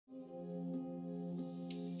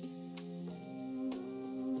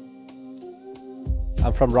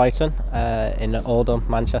I'm from Royton in Oldham,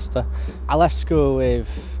 Manchester. I left school with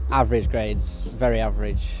average grades, very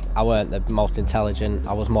average. I weren't the most intelligent,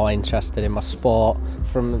 I was more interested in my sport.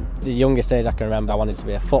 From the youngest age I can remember, I wanted to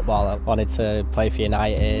be a footballer, I wanted to play for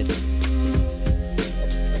United.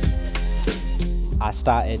 I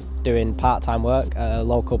started doing part-time work at a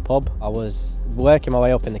local pub. I was working my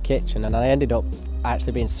way up in the kitchen and I ended up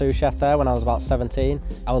actually being sous chef there when I was about 17.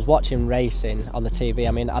 I was watching racing on the TV.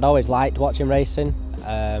 I mean, I'd always liked watching racing.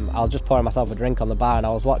 I was just pouring myself a drink on the bar and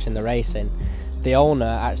I was watching the racing. The owner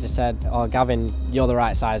actually said, "Oh, Gavin, you're the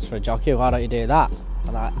right size for a jockey, why don't you do that?"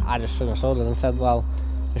 And I just shrugged my shoulders and said, well,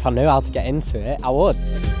 if I knew how to get into it, I would.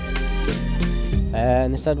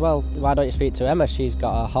 And they said, well, why don't you speak to Emma, she's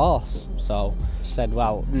got a horse. So she said,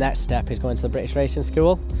 well, next step is going to the British Racing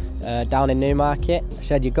School down in Newmarket. She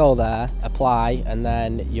said, you go there, apply, and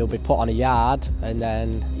then you'll be put on a yard, and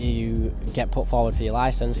then you get put forward for your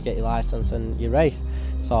licence, get your licence and you race.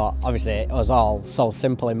 So obviously it was all so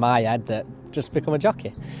simple in my head that just become a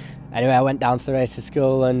jockey. Anyway, I went down to the racing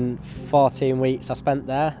school and 14 weeks I spent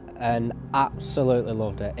there and absolutely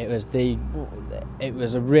loved it. It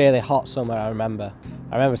was a really hot summer, I remember.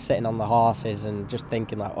 I remember sitting on the horses and just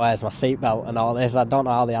thinking, like, where's my seatbelt and all this. I don't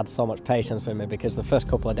know how they had so much patience with me, because the first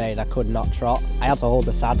couple of days I could not trot. I had to hold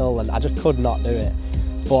the saddle and I just could not do it.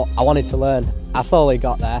 But I wanted to learn. I slowly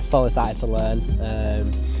got there, slowly started to learn,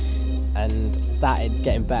 and started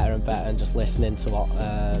getting better and better and just listening to what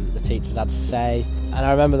the teachers had to say. And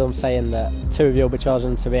I remember them saying that 2 of you will be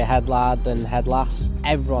chosen to be a head lad and head lass.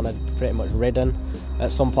 Everyone had pretty much ridden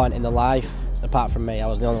at some point in their life. Apart from me, I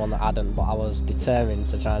was the only one that hadn't, but I was determined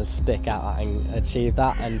to try and stick at that and achieve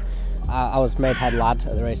that. And I was made head lad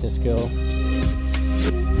at the racing school.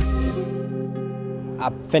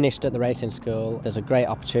 I finished at the racing school. There's a great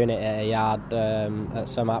opportunity at a yard at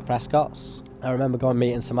Sir Mark Prescott's. I remember going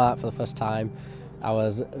meeting Sir Mark for the first time. I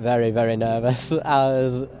was very, very nervous.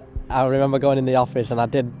 I remember going in the office and I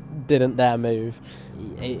didn't dare move.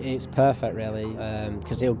 It's perfect, really,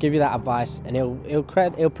 because he'll give you that advice and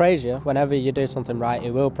he'll praise you whenever you do something right.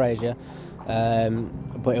 He will praise you,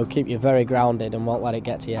 but he'll keep you very grounded and won't let it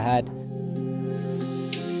get to your head.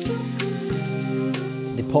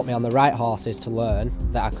 They put me on the right horses to learn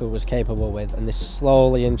that I was capable with, and they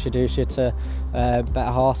slowly introduce you to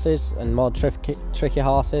better horses and more tricky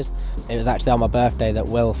horses. It was actually on my birthday that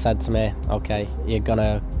Will said to me, okay, you're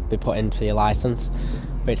gonna be put in for your licence,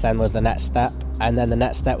 which then was the next step. And then the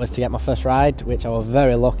next step was to get my first ride, which I was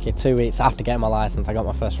very lucky. 2 weeks after getting my licence, I got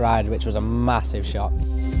my first ride, which was a massive shock.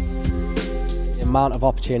 The amount of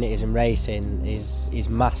opportunities in racing is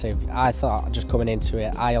massive. I thought just coming into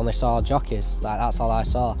it, I only saw jockeys, like that's all I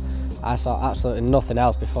saw. I saw absolutely nothing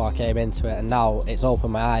else before I came into it, and now it's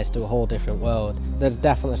opened my eyes to a whole different world. There's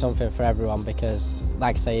definitely something for everyone, because,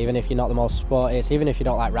 like I say, even if you're not the most sportiest, even if you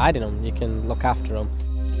don't like riding them, you can look after them.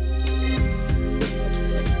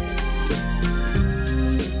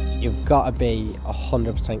 You've got to be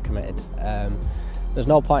 100% committed. There's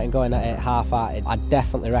no point in going at it half-hearted. I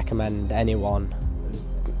definitely recommend anyone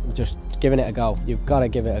just giving it a go. You've got to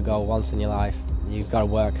give it a go once in your life. You've got to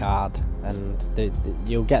work hard and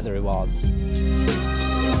you'll get the rewards.